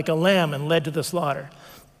crucified like a lamb and led to the slaughter.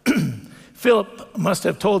 Philip must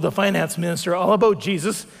have told the finance minister all about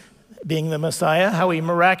Jesus being the Messiah, how he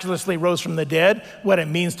miraculously rose from the dead, what it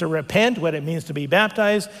means to repent, what it means to be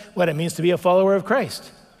baptized, what it means to be a follower of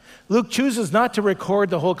Christ. Luke chooses not to record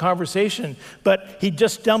the whole conversation, but he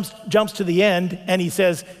just jumps to the end and he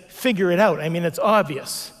says, figure it out. I mean, it's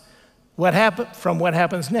obvious. What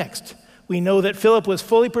happens next? We know that Philip was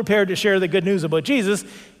fully prepared to share the good news about Jesus.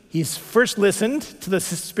 He's first listened to the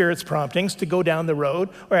Spirit's promptings to go down the road,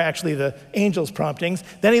 or actually the angel's promptings.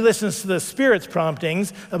 Then he listens to the Spirit's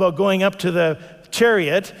promptings about going up to the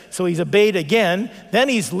chariot, so he's obeyed again. Then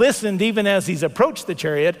he's listened even as he's approached the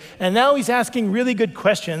chariot, and now he's asking really good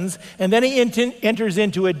questions, and then he enters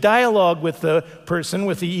into a dialogue with the person,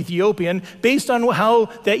 with the Ethiopian, based on how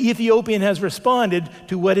the Ethiopian has responded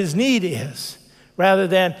to what his need is, rather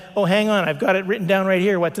than, oh, hang on, I've got it written down right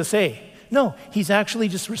here what to say. No, he's actually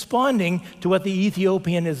just responding to what the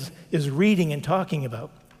Ethiopian is reading and talking about.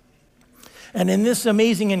 And in this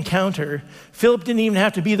amazing encounter, Philip didn't even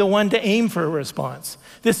have to be the one to aim for a response.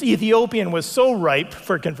 This Ethiopian was so ripe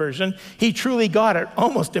for conversion, he truly got it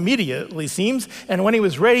almost immediately, seems. And when he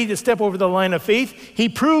was ready to step over the line of faith, he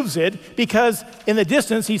proves it because in the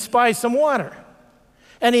distance he spies some water.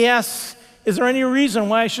 And he asks, is there any reason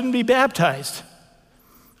why I shouldn't be baptized?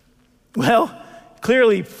 Well,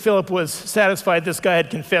 clearly, Philip was satisfied this guy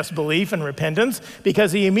had confessed belief and repentance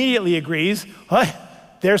because he immediately agrees,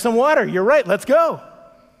 there's some water. You're right. Let's go.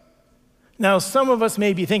 Now, some of us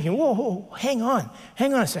may be thinking, whoa, hang on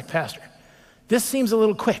a sec, Pastor. This seems a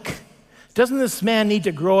little quick. Doesn't this man need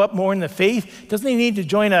to grow up more in the faith? Doesn't he need to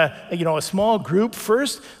join a small group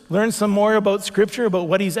first, learn some more about Scripture, about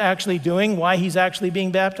what he's actually doing, why he's actually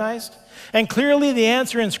being baptized? And clearly the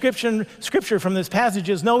answer in Scripture from this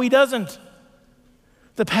passage is no, he doesn't.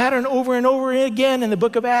 The pattern over and over again in the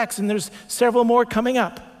book of Acts, and there's several more coming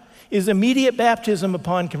up, is immediate baptism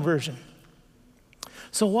upon conversion.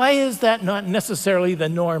 So why is that not necessarily the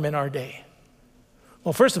norm in our day?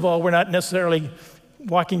 Well, first of all, we're not necessarily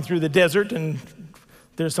walking through the desert and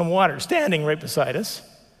there's some water standing right beside us.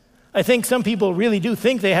 I think some people really do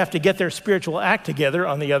think they have to get their spiritual act together,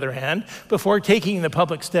 on the other hand, before taking the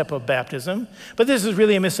public step of baptism. But this is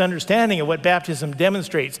really a misunderstanding of what baptism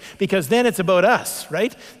demonstrates, because then it's about us,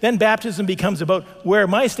 right? Then baptism becomes about where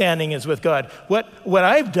my standing is with God. What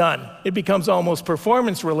I've done, it becomes almost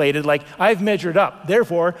performance related, like I've measured up,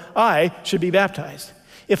 therefore I should be baptized.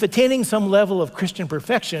 If attaining some level of Christian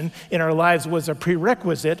perfection in our lives was a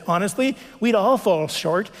prerequisite, honestly, we'd all fall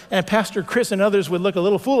short, and Pastor Chris and others would look a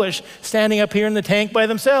little foolish standing up here in the tank by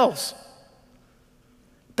themselves.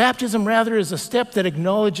 Baptism, rather, is a step that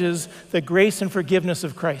acknowledges the grace and forgiveness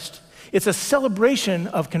of Christ. It's a celebration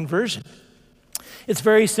of conversion. It's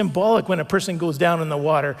very symbolic when a person goes down in the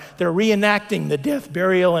water. They're reenacting the death,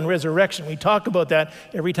 burial, and resurrection. We talk about that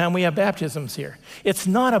every time we have baptisms here. It's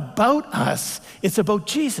not about us, it's about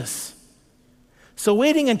Jesus. So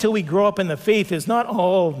waiting until we grow up in the faith is not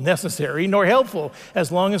all necessary nor helpful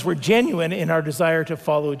as long as we're genuine in our desire to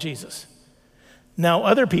follow Jesus. Now,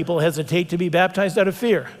 other people hesitate to be baptized out of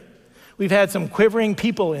fear. We've had some quivering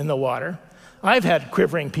people in the water. I've had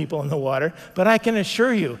quivering people in the water, but I can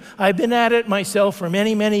assure you, I've been at it myself for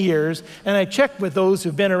many, many years, and I checked with those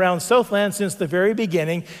who've been around Southland since the very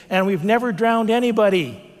beginning, and we've never drowned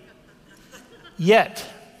anybody. Yet.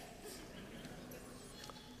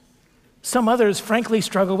 Some others, frankly,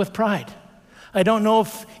 struggle with pride. I don't know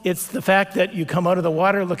if it's the fact that you come out of the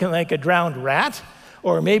water looking like a drowned rat,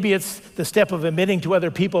 or maybe it's the step of admitting to other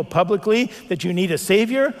people publicly that you need a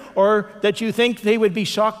savior, or that you think they would be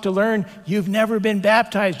shocked to learn you've never been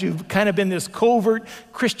baptized. You've kind of been this covert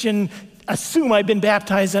Christian, assume I've been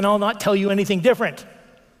baptized and I'll not tell you anything different.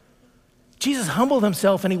 Jesus humbled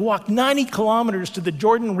himself and he walked 90 kilometers to the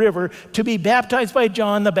Jordan River to be baptized by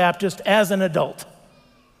John the Baptist as an adult.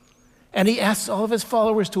 And he asks all of his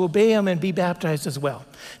followers to obey him and be baptized as well.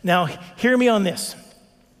 Now, hear me on this.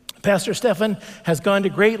 Pastor Stefan has gone to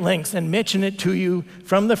great lengths and mentioned it to you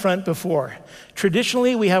from the front before.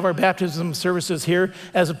 Traditionally, we have our baptism services here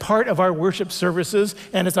as a part of our worship services,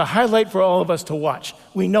 and it's a highlight for all of us to watch.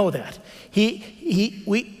 We know that.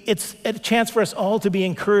 It's a chance for us all to be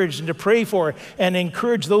encouraged and to pray for and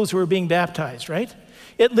encourage those who are being baptized, right?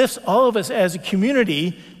 It lifts all of us as a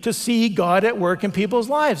community to see God at work in people's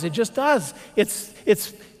lives. It just does.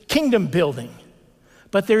 It's kingdom building.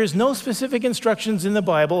 But there is no specific instructions in the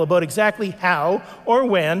Bible about exactly how or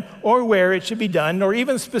when or where it should be done, nor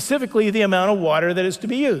even specifically the amount of water that is to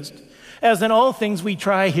be used. As in all things, we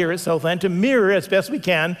try here at Southland to mirror as best we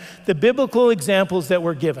can the biblical examples that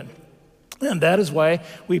were given. And that is why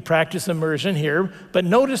we practice immersion here. But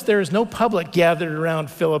notice there is no public gathered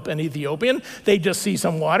around Philip and Ethiopian. They just see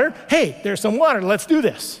some water. Hey, there's some water. Let's do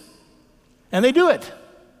this. And they do it.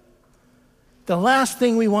 The last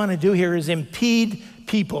thing we want to do here is impede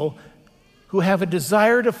people who have a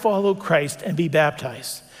desire to follow Christ and be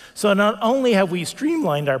baptized. So not only have we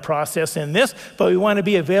streamlined our process in this, but we want to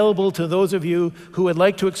be available to those of you who would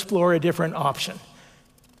like to explore a different option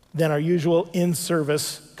than our usual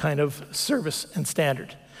in-service kind of service and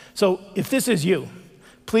standard. So if this is you,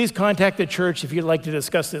 please contact the church if you'd like to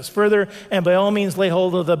discuss this further, and by all means lay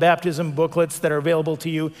hold of the baptism booklets that are available to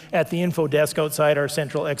you at the info desk outside our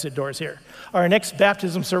central exit doors here. Our next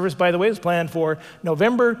baptism service, by the way, is planned for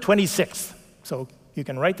November 26th, so you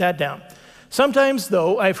can write that down. Sometimes,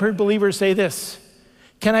 though, I've heard believers say this: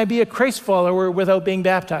 can I be a Christ follower without being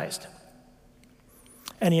baptized?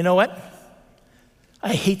 And you know what?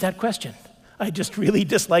 I hate that question. I just really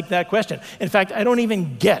dislike that question. In fact, I don't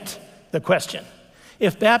even get the question.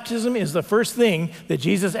 If baptism is the first thing that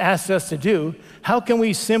Jesus asks us to do, how can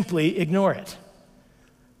we simply ignore it?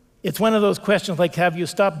 It's one of those questions like, have you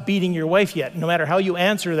stopped beating your wife yet? No matter how you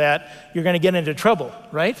answer that, you're going to get into trouble,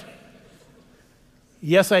 right?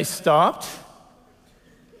 Yes, I stopped.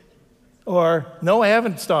 Or, no, I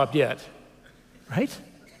haven't stopped yet, right?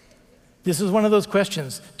 This is one of those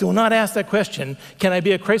questions. Do not ask that question. Can I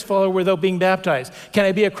be a Christ follower without being baptized? Can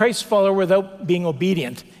I be a Christ follower without being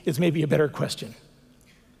obedient? Is maybe a better question.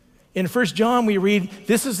 In 1 John, we read,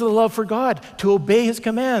 this is the love for God, to obey his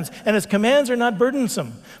commands, and his commands are not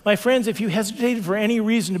burdensome. My friends, if you hesitated for any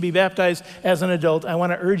reason to be baptized as an adult, I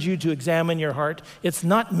want to urge you to examine your heart. It's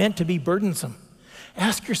not meant to be burdensome.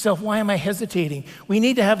 Ask yourself, why am I hesitating? We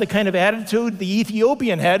need to have the kind of attitude the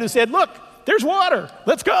Ethiopian had who said, look, there's water,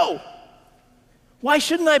 let's go. Why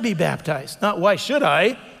shouldn't I be baptized? Not why should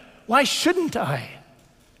I, why shouldn't I?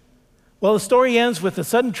 Well, the story ends with the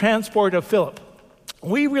sudden transport of Philip.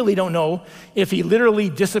 We really don't know if he literally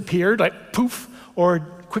disappeared, like poof, or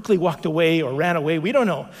quickly walked away or ran away. We don't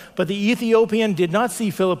know. But the Ethiopian did not see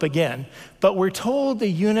Philip again. But we're told the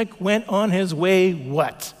eunuch went on his way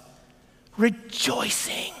what?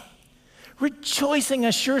 rejoicing. Rejoicing,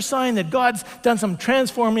 a sure sign that God's done some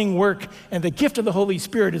transforming work and the gift of the Holy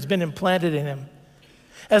Spirit has been implanted in him.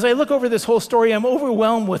 As I look over this whole story, I'm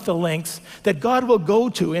overwhelmed with the lengths that God will go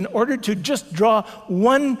to in order to just draw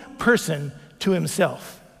one person to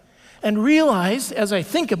himself. And realize, as I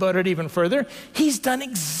think about it even further, he's done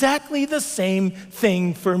exactly the same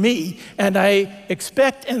thing for me. And I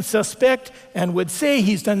expect and suspect and would say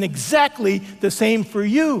he's done exactly the same for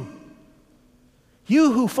you.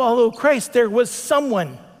 You who follow Christ, there was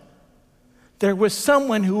someone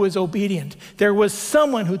who was obedient. There was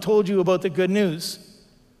someone who told you about the good news.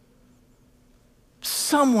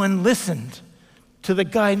 Someone listened to the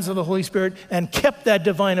guidance of the Holy Spirit and kept that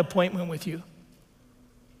divine appointment with you.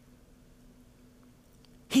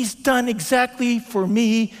 He's done exactly for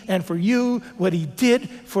me and for you what he did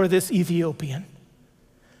for this Ethiopian.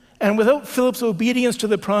 And without Philip's obedience to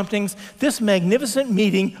the promptings, this magnificent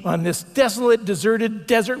meeting on this desolate, deserted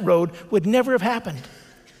desert road would never have happened.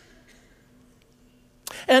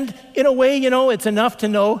 And in a way, it's enough to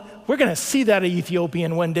know we're going to see that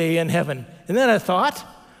Ethiopian one day in heaven. And then I thought,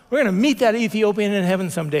 we're going to meet that Ethiopian in heaven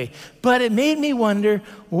someday. But it made me wonder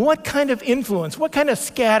what kind of influence, what kind of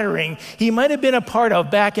scattering he might have been a part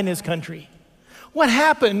of back in his country. What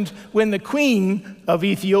happened when the queen of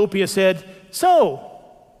Ethiopia said, so,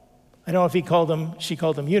 I don't know if she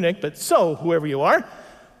called him eunuch, but so, whoever you are.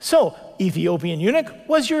 So, Ethiopian eunuch,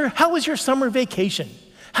 how was your summer vacation?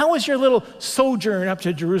 How was your little sojourn up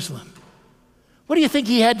to Jerusalem? What do you think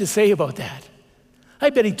he had to say about that? I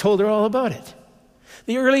bet he told her all about it.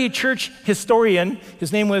 The early church historian,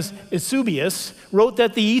 his name was Eusebius, wrote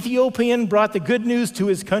that the Ethiopian brought the good news to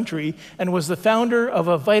his country and was the founder of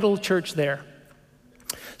a vital church there.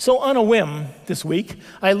 So on a whim this week,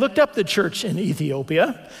 I looked up the church in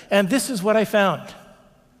Ethiopia, and this is what I found.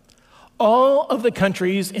 All of the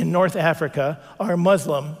countries in North Africa are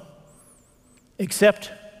Muslim,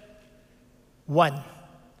 except one.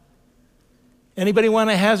 Anybody want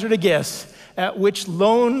to hazard a guess at which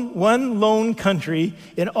one lone country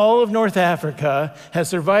in all of North Africa has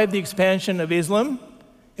survived the expansion of Islam?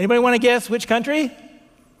 Anybody want to guess which country?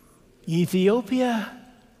 Ethiopia.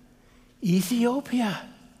 Ethiopia.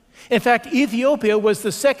 In fact, Ethiopia was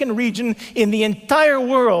the second region in the entire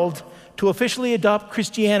world to officially adopt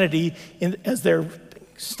Christianity as their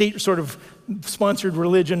state sort of sponsored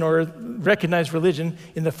religion or recognized religion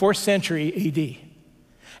in the 4th century AD.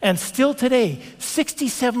 And still today,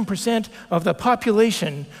 67% of the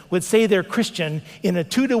population would say they're Christian in a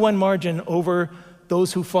 2-to-1 margin over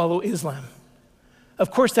those who follow Islam. Of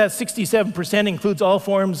course, that 67% includes all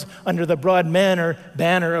forms under the broad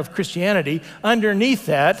banner of Christianity. Underneath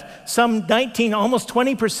that, some 19, almost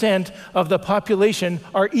 20% of the population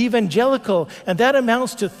are evangelical, and that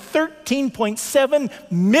amounts to 13.7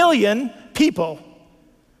 million people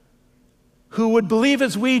who would believe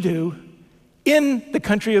as we do in the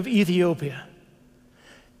country of Ethiopia.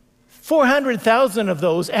 400,000 of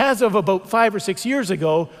those, as of about 5 or 6 years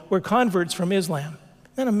ago, were converts from Islam.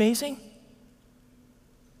 Isn't that amazing?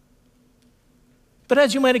 But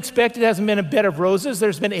as you might expect, it hasn't been a bed of roses.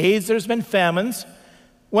 There's been AIDS, there's been famines.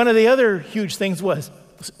 One of the other huge things was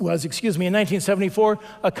in 1974,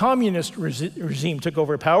 a communist regime took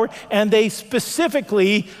over power, and they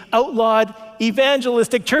specifically outlawed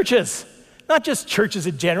evangelistic churches. Not just churches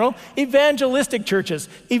in general, evangelistic churches.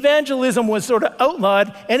 Evangelism was sort of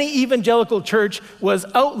outlawed. Any evangelical church was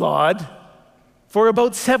outlawed for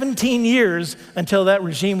about 17 years until that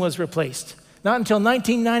regime was replaced. Not until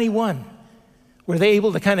 1991 were they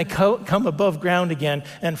able to kind of come above ground again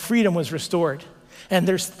and freedom was restored. And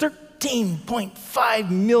there's 13.5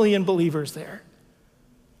 million believers there.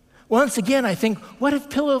 Once again, I think, what if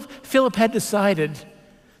Philip had decided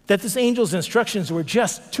that this angel's instructions were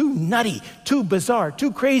just too nutty, too bizarre,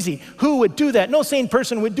 too crazy? Who would do that? No sane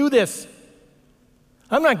person would do this.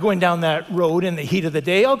 I'm not going down that road in the heat of the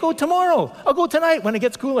day. I'll go tomorrow. I'll go tonight when it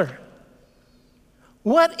gets cooler.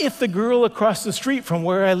 What if the girl across the street from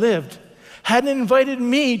where I lived hadn't invited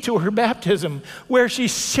me to her baptism, where she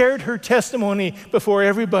shared her testimony before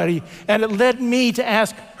everybody, and it led me to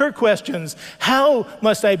ask her questions? How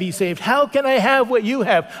must I be saved? How can I have what you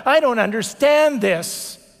have? I don't understand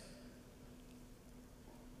this.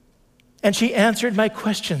 And she answered my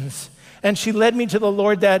questions, and she led me to the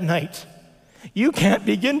Lord that night. You can't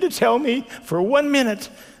begin to tell me for 1 minute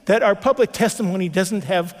that our public testimony doesn't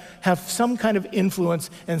have some kind of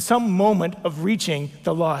influence and some moment of reaching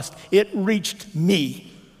the lost. It reached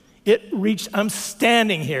me. I'm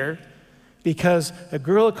standing here because a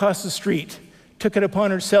girl across the street took it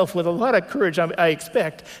upon herself with a lot of courage, I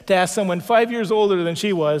expect, to ask someone 5 years older than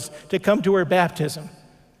she was to come to her baptism.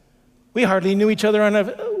 We hardly knew each other on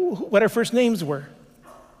what our first names were.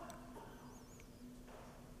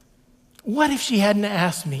 What if she hadn't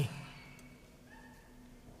asked me?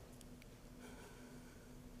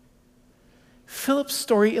 Philip's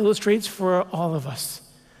story illustrates for all of us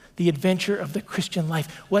the adventure of the Christian life,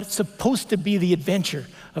 what's supposed to be the adventure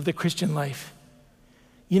of the Christian life.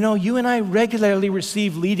 You know, you and I regularly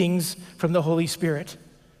receive leadings from the Holy Spirit.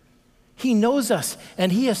 He knows us,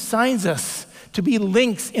 and he assigns us to be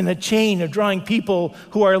links in a chain of drawing people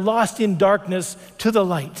who are lost in darkness to the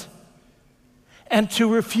light. And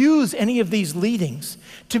to refuse any of these leadings,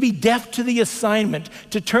 to be deaf to the assignment,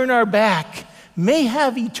 to turn our back, may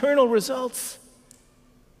have eternal results.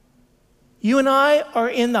 You and I are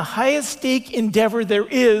in the highest stake endeavor there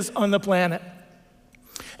is on the planet.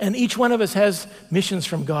 And each one of us has missions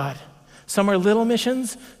from God. Some are little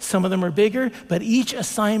missions, some of them are bigger, but each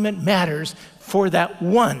assignment matters for that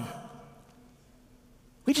one.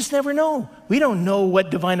 We just never know. We don't know what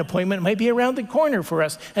divine appointment might be around the corner for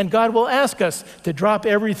us. And God will ask us to drop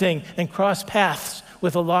everything and cross paths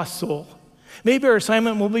with a lost soul. Maybe our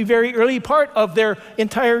assignment will be very early part of their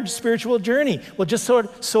entire spiritual journey. We'll just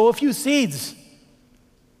sow a few seeds.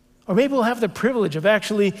 Or maybe we'll have the privilege of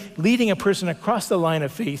actually leading a person across the line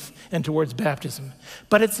of faith and towards baptism.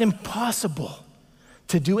 But it's impossible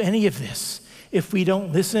to do any of this if we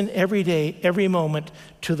don't listen every day, every moment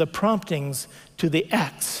to the promptings, to the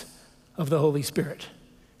acts of the Holy Spirit.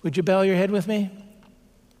 Would you bow your head with me?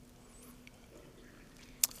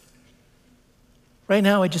 Right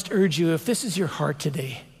now, I just urge you, if this is your heart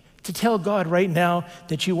today, to tell God right now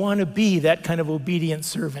that you want to be that kind of obedient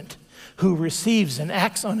servant who receives and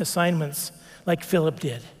acts on assignments like Philip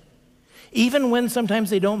did. Even when sometimes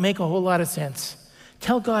they don't make a whole lot of sense.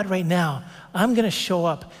 Tell God right now, I'm going to show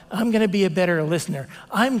up. I'm going to be a better listener.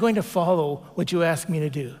 I'm going to follow what you ask me to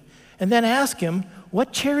do. And then ask him,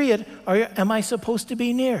 what chariot am I supposed to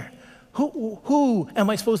be near? Who am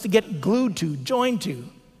I supposed to get glued to, joined to?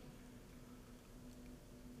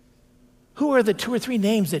 Who are the 2 or 3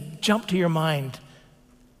 names that jump to your mind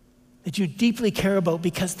that you deeply care about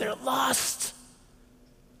because they're lost?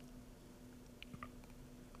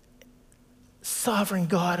 Sovereign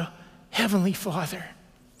God, Heavenly Father,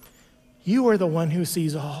 you are the one who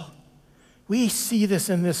sees all. We see this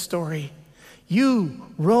in this story. You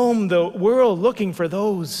roam the world looking for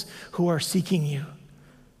those who are seeking you.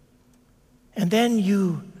 And then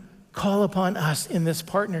you call upon us in this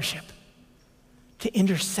partnership to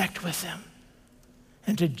intersect with them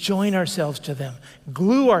and to join ourselves to them,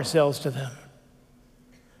 glue ourselves to them,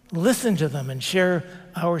 listen to them, and share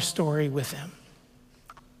our story with them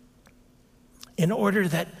in order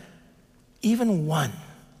that even one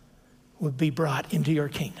would be brought into your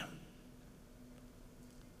kingdom.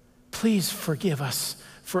 Please forgive us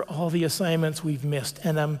for all the assignments we've missed,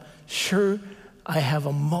 and I'm sure I have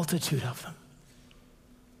a multitude of them.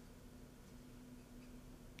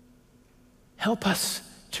 Help us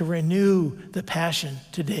to renew the passion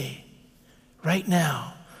today, right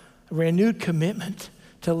now, a renewed commitment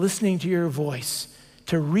to listening to your voice,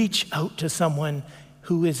 to reach out to someone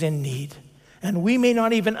who is in need. And we may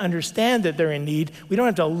not even understand that they're in need. We don't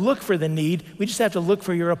have to look for the need. We just have to look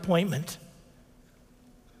for your appointment.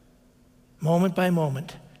 Moment by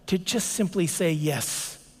moment, to just simply say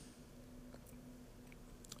yes.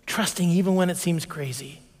 Trusting even when it seems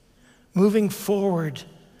crazy. Moving forward,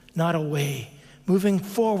 not away. Moving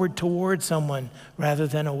forward toward someone rather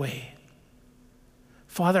than away.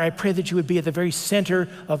 Father, I pray that you would be at the very center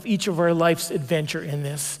of each of our life's adventure in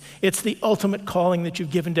this. It's the ultimate calling that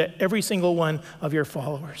you've given to every single one of your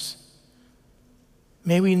followers.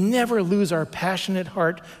 May we never lose our passionate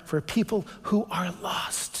heart for people who are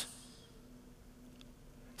lost.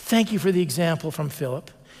 Thank you for the example from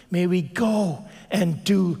Philip. May we go and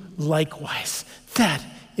do likewise. That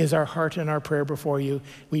is our heart and our prayer before you.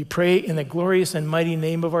 We pray in the glorious and mighty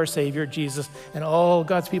name of our Savior, Jesus. And all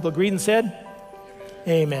God's people agreed and said,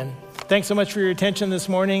 Amen. Thanks so much for your attention this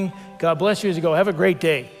morning. God bless you as you go. Have a great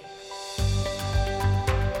day.